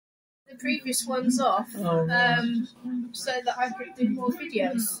the previous ones off, so that I could do more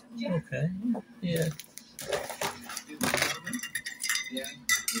videos. Okay. Yeah.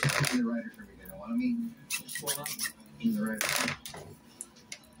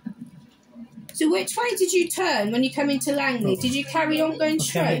 So which way did you turn when you come into Langley? Did you carry on going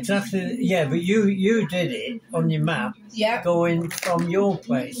straight? Exactly. Yeah, but you did it on your map. Yeah. Going from your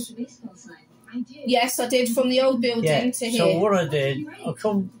place. Yes, I did, from the old building to here. So what I did, I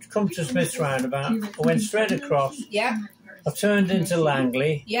come to Smith's Roundabout. I went straight across. Yeah. I turned into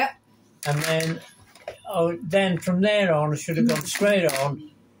Langley. Yeah. And then from there on, I should have gone straight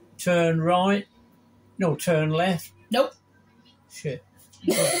on, turn right. No, turn left. Nope. Shit.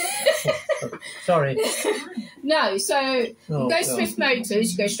 Sorry. No, so go Smith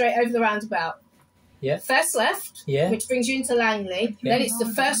Motors, you go straight over the roundabout. Yeah. First left, which brings you into Langley. Yeah. Then it's the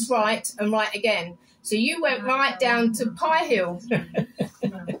first right and right again. So you went right down to Pie Hill.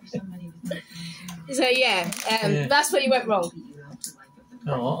 So that's where you went wrong.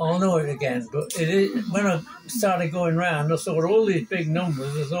 Oh, I'll know it again. But when I started going round, I saw all these big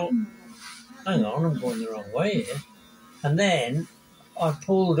numbers. I thought, hang on, I'm going the wrong way here. And then I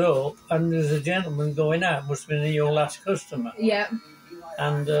pulled up, and there's a gentleman going out. Must have been your last customer. Yeah.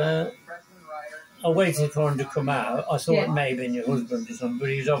 And I waited for him to come out. I thought it may have been your husband or something, but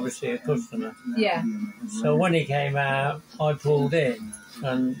he's obviously a customer. Yeah. So when he came out, I pulled in,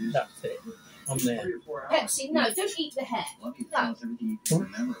 and that's it. I'm there. Pepsi, no, don't eat the hair. No.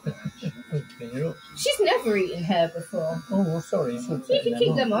 Oh. She's never eaten hair before. Oh, sorry. You can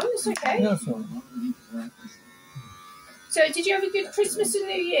keep them on, it's okay. That's all right. So, did you have a good Christmas and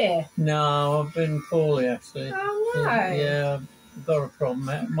New Year? No, I've been poorly, actually. Oh, no. Yeah, I've got a problem.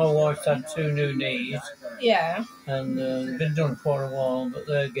 My wife's had 2 new knees. Yeah. And they've been done quite a while, but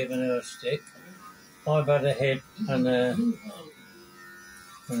they're giving her a stick. I've had a hip and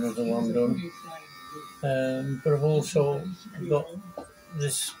another one done. But I've also got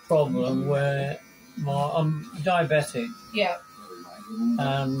this problem where I'm diabetic. Yeah.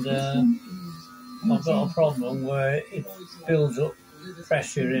 And I've got a problem where it builds up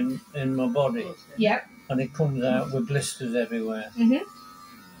pressure in my body. Yeah. And it comes out with blisters everywhere. Mm-hmm.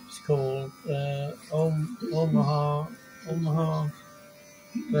 It's called Omaha.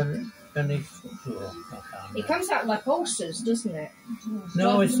 It comes out like ulcers, doesn't it?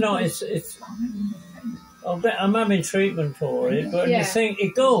 No, it's not. It's. I'm having treatment for it, but you think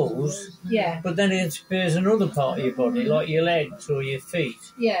it goes. Yeah. But then it appears another part of your body, like your legs or your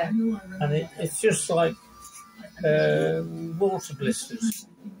feet. Yeah. And it's just like water blisters.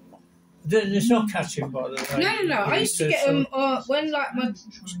 It's not catching, by the way. No. I used to get them when, like, my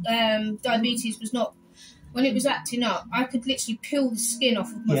diabetes was not. When it was acting up, I could literally peel the skin off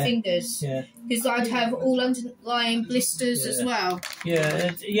of my fingers. Yeah. Because I'd have all underlying blisters as well.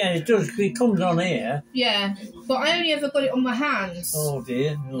 Yeah, it does. It comes on here. Yeah, but I only ever got it on my hands. Oh,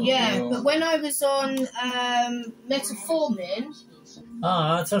 dear. Oh, but when I was on metformin...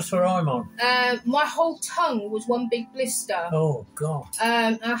 that's what I'm on. My whole tongue was one big blister. Oh, God.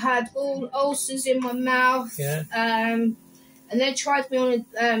 I had all ulcers in my mouth. Yeah. And they tried me on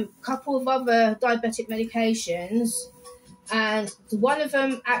a couple of other diabetic medications, and one of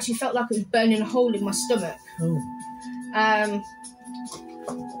them actually felt like it was burning a hole in my stomach. Oh.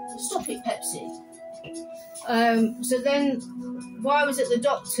 Stop it, Pepsi. So then, while I was at the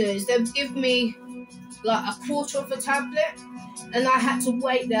doctor's, they would give me like a quarter of a tablet, and I had to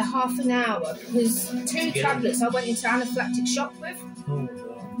wait there half an hour because 2 tablets I went into anaphylactic shock with. Oh.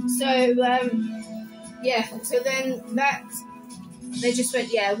 So, so then they just went,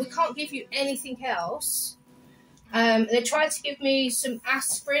 we can't give you anything else. They tried to give me some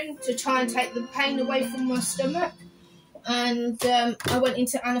aspirin to try and take the pain away from my stomach. And I went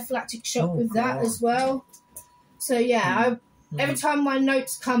into anaphylactic shock with that as well. So, every time my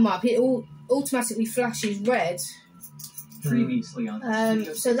notes come up, it all automatically flashes red. Previously on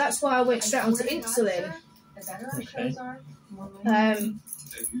so that's why I went straight onto insulin. Okay.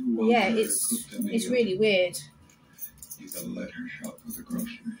 It's really weird. You've got to let her shop for the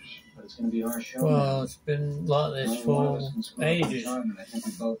groceries. But it's going to be our show. Well, it's been like this for ages.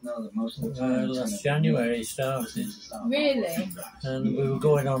 Last January started. Really? And we were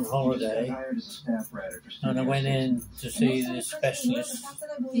going on holiday. And I went in to see the specialist.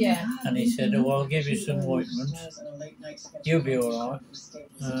 Yeah. And he said, I'll give you some ointment. You'll be all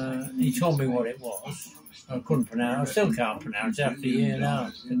right. He told me what it was. I couldn't pronounce it. I still can't pronounce it after a year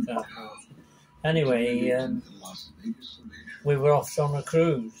now. Anyway, we were off on a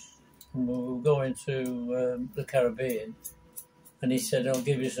cruise. And we were going to the Caribbean. And he said, I'll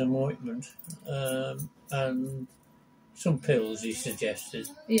give you some ointment. And some pills he suggested.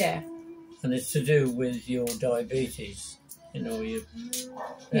 Yeah. and it's to do with your diabetes. You know, you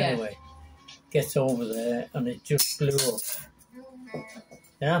anyway gets over there, and it just blew up.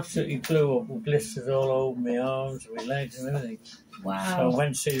 It absolutely blew up with blisters all over my arms, my legs, and everything. Wow. So I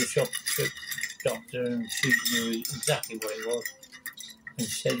went to see the doctor, and she knew exactly what it was. And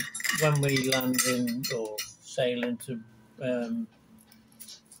she said, when we land in or sail into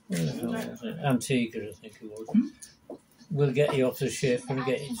Antigua, I think it was, we'll get you off the ship and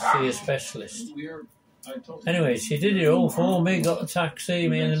get you to see a specialist. Anyway, she did it all for me, got a taxi,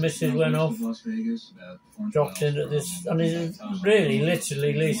 me and the missus went off, dropped into this, and it really,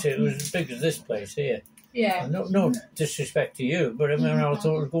 literally, Lisa, it was as big as this place here. Yeah. No disrespect to you, but I mean, I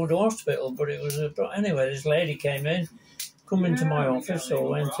thought I was going to hospital, but it was anyway, this lady came into my office, so I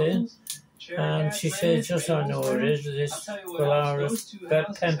went in, and she said, just so I know what it is, this Polaris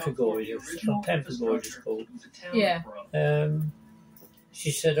pemphigoid is called. Yeah.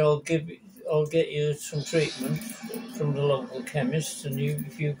 She said, I'll get you some treatment from the local chemist, and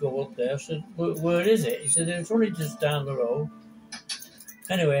if you go up there. I said, where is it? He said, it's only just down the road.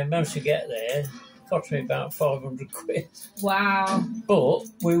 Anyway, I managed to get there. Cost me about 500 quid. Wow. But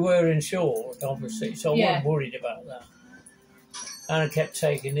we were insured, obviously, so I wasn't worried about that. And I kept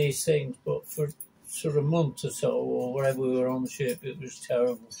taking these things, but for sort of a month or so, or whatever we were on the ship, it was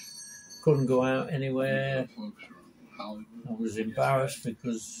terrible. Couldn't go out anywhere. I was embarrassed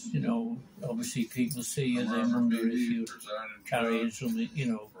because, you know, obviously people see you, they wonder if you're carrying something, you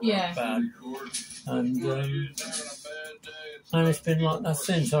know, bad. And it's been like that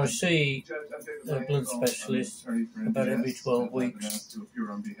since. I see a blood specialist about every 12 weeks,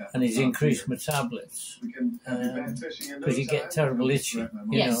 and he's increased my tablets because you get terrible itchy,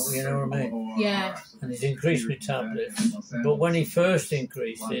 you know what I mean? Yeah. And he's increased my tablets, but when he first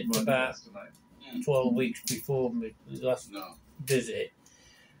increased it, about 12 weeks before my last visit,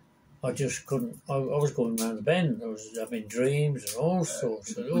 I just couldn't. I was going around the bend. I was having dreams and all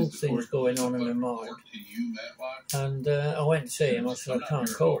sorts of little things going on in my mind. And I went to see him. I said, I can't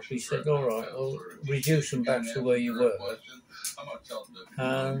cope. He said, all right, well, reduce them back to where you were.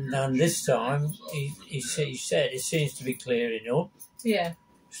 And this time, he said, it seems to be clearing up. Yeah.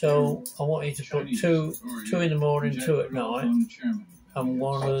 So I want you to put two in the morning, 2 at night, and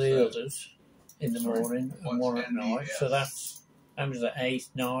one of the others in the morning and 1 at night. So that's, how much is that, 8,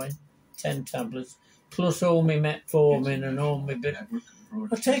 9, 10 tablets, plus all my metformin and all my bit.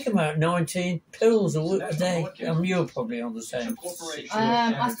 I take about 19 pills a day. You're probably on the same.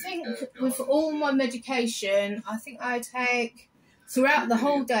 I think with all my medication, I think I take, throughout the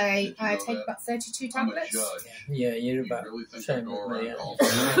whole day, I take about 32 tablets. Yeah, you're about the same as me.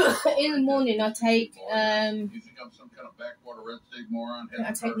 In the morning, I take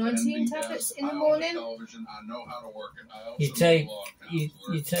 19 tablets in the morning. You take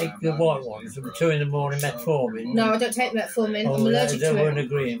the white ones, 2 in the morning, metformin. No, I don't take metformin. I'm allergic to it. They weren't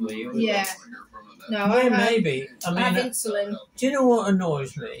agreeing with you. Yeah. No, well, maybe. I have insulin. Do you know what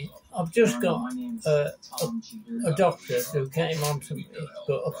annoys me? I've just got a doctor who came on to me,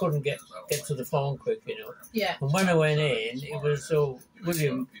 but I couldn't get to the phone quick enough. Yeah. And when I went in, it was, so,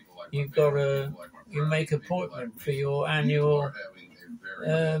 William, you make appointment for your annual,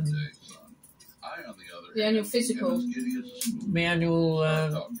 the annual physical. My annual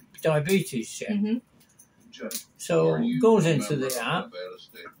diabetes check. Mm-hmm. So goes into the app.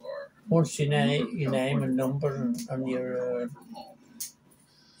 Once your name and number and your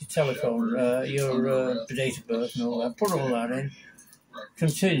telephone, your date of birth and all that, put all that in,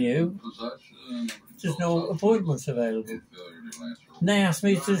 continue. There's no appointments available. And they asked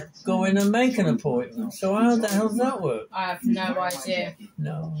me to go in and make an appointment. So how the hell does that work? I have no idea.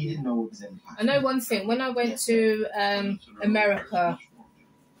 No. I know one thing. When I went to America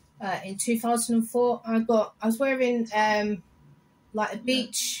in 2004, I was wearing like a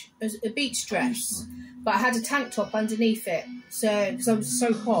beach dress, but I had a tank top underneath it, so because I was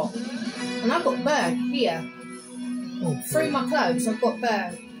so hot, and I got burned here through my clothes. I got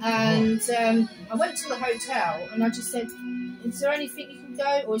burned, and I went to the hotel and I just said, "Is there anything you can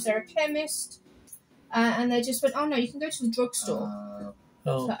go, or is there a chemist?" And they just went, "Oh no, you can go to the drugstore."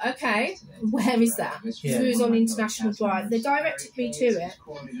 So, okay, where is that? Yeah. It was on International Drive. They directed me to it,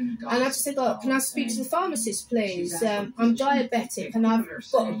 and I just said, "Oh, can I speak to the pharmacist, please? I'm diabetic and I've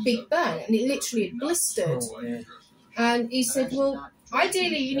got a big burn, and it literally had blistered." And he said, "Well,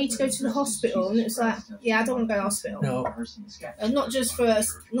 ideally you need to go to the hospital." And it's like, "Yeah, I don't want to go to the hospital. No. Not just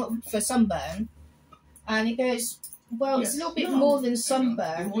not for sunburn." And he goes, "Well, it's a little bit more than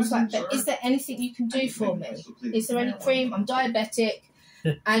sunburn." It's like, "But is there anything you can do for me? Is there any cream? I'm diabetic."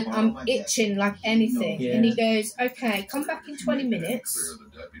 and I'm itching like anything. Yeah. And he goes, okay, come back in 20 minutes.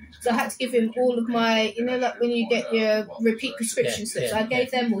 So I had to give him all of my, you know, like when you get your repeat prescription slips, I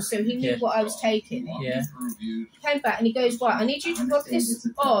gave them all so he knew what I was taking. Yeah. He came back and he goes, right, I need you to rub this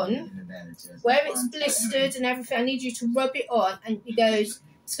on, where it's blistered and everything, I need you to rub it on. And he goes,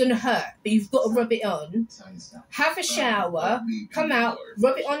 it's going to hurt, but you've got to rub it on. Have a shower, come out,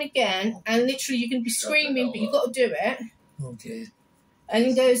 rub it on again, and literally you're going to be screaming, but you've got to do it. Okay. And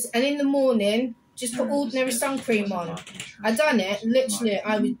he goes, and in the morning, just put ordinary sun cream on. I done it, literally,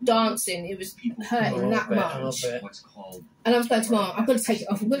 I was dancing. It was hurting that much. And I was going to Mom, I've got to take it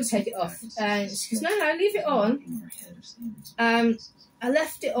off, I've got to take it off. And she goes, no, leave it on. I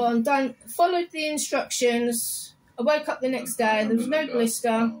left it on, followed the instructions. I woke up the next day, there was no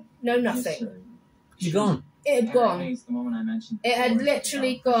blister, no nothing. You gone? It had gone. It had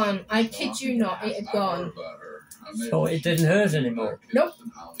literally gone. I kid you not, it had gone. So it didn't hurt anymore? Nope.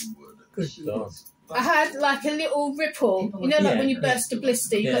 Good God. I had like a little ripple, you know, like when you burst a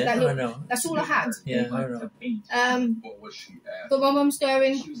blister, you got that little. I know. That's all I had. Yeah, I know. But my mum's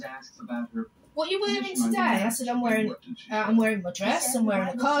going, what are you wearing today? I said, I'm wearing my dress, I'm wearing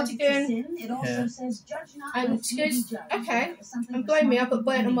a cardigan. Yeah. And she goes, okay. And blame me, I got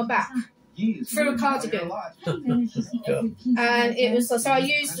burnt on my back through a cardigan. And it was, so I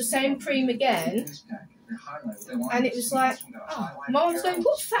used the same cream again. And it was like, oh, Mum was going,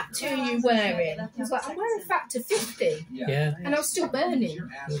 what factor are you wearing? I was like, I'm wearing factor 50. Yeah. And I was still burning.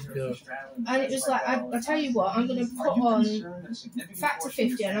 And it was like, I tell you what, I'm going to put on factor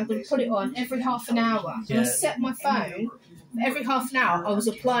 50 and I'm going to put it on every half an hour. And I set my phone, every half an hour I was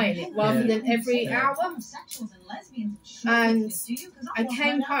applying it rather than every hour. And I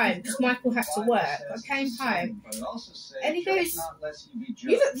came home, because Michael had to work. I came home and he goes,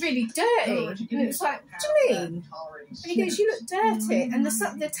 you look really dirty. And it was like, what do you mean? And he goes, you look dirty. And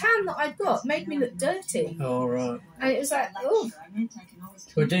the tan that I'd got made me look dirty. Oh, right. And it was like, oh.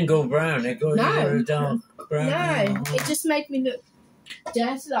 So it didn't go brown, it got a dark brown. No, it just made me look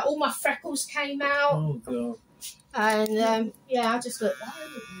dirty. Like all my freckles came out. Oh, God. And yeah, I just looked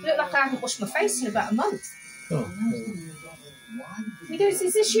like I hadn't washed my face in about a month. Oh, He goes,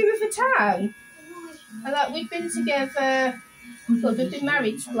 is this you with a tan? And like, we'd been together, well, we'd been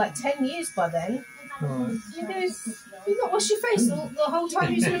married for like 10 years by then. right. He goes, you've not washed your face the whole time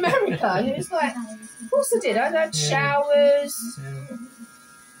you was in America. And it was like, of course I did. I'd had showers. Yeah.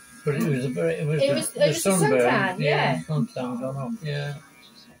 But it was the suntan, sunburn. yeah. Suntan gone off, yeah.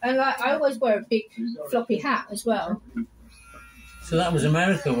 And like, I always wear a big floppy hat as well. So that was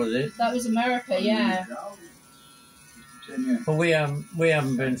America, was it? That was America, yeah. But we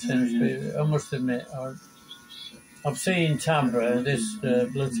haven't been since. I must admit, I've seen Tambra, this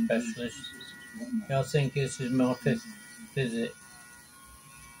blood specialist. I think this is my 5th visit,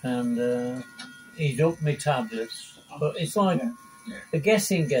 and he's upped me tablets. But it's like a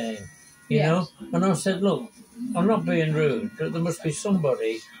guessing game, you know. And I said, look, I'm not being rude, but there must be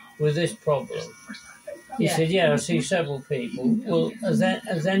somebody with this problem. He said, yeah, I see several people. Well, has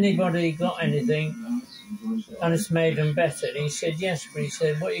anybody got anything and it's made them better? And he said, yes, but he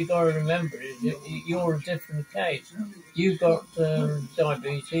said, what you got to remember is you're a different case. You've got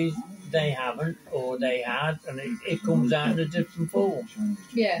diabetes, they haven't, or they had, and it comes out in a different form.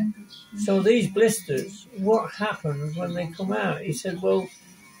 Yeah. So these blisters, what happens when they come out? He said, well,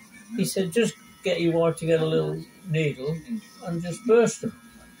 just get your wife to get a little needle and just burst them.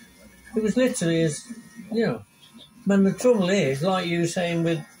 It was literally as, you know, when the trouble is, like you were saying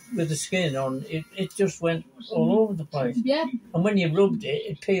with the skin on, it just went all over the place. Yeah. And when you rubbed it,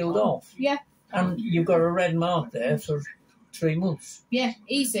 it peeled off. Yeah. And you've got a red mark there for 3 months. Yeah,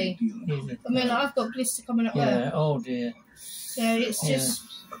 easy. I mean, I've got blister coming up there. Yeah, oh dear. So it's just,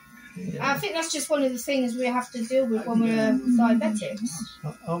 I think that's just one of the things we have to deal with when we're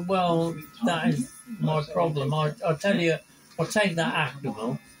diabetics. Well, that is my problem. I tell you, I'll take that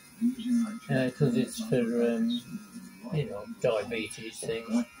Actimel, because it's for, you know, diabetes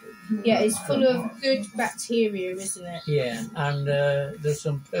things. Yeah, it's full of good bacteria, isn't it? Yeah, and there's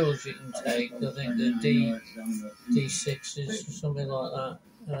some pills you can take. I think the D6s or something like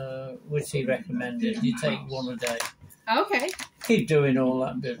that, which he recommended. You take one a day. Okay. Keep doing all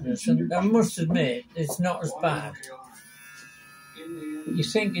that business, and I must admit, it's not as bad. You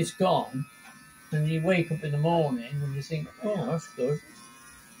think it's gone, and you wake up in the morning and you think, oh, that's good.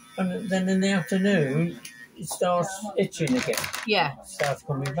 And then in the afternoon, it starts itching again. Yeah. It starts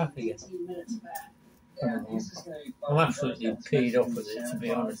coming back again. I'm absolutely peed off with it, to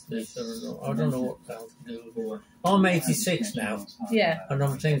be honest. I don't know what else to do. I'm 86 now. Yeah. And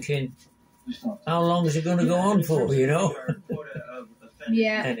I'm thinking, how long is it going to go on for, you know?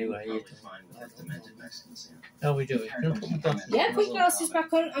 Yeah. Anyway, you how are we doing? Can I put my glasses Yeah, on? put your glasses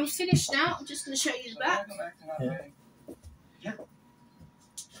back on. I'm finished now. I'm just going to show you the back.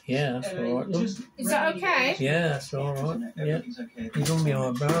 Yeah, that's all right. Look. Is that okay? Yeah, that's all right. Yeah. He's on my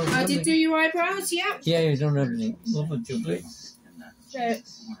eyebrows. I did do your eyebrows, yeah. Yeah, he's on everything. Lovely jubbly. So,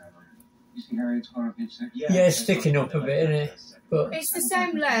 Yeah, it's sticking up a bit, isn't it? But it's the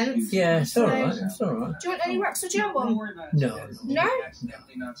same length. yeah, it's all right. It's all right. Do you want any wax or gel on? No. No?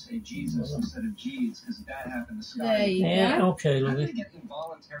 Not say Jesus instead of G's because that happened to Scott. There you Yeah, go. okay, lovely.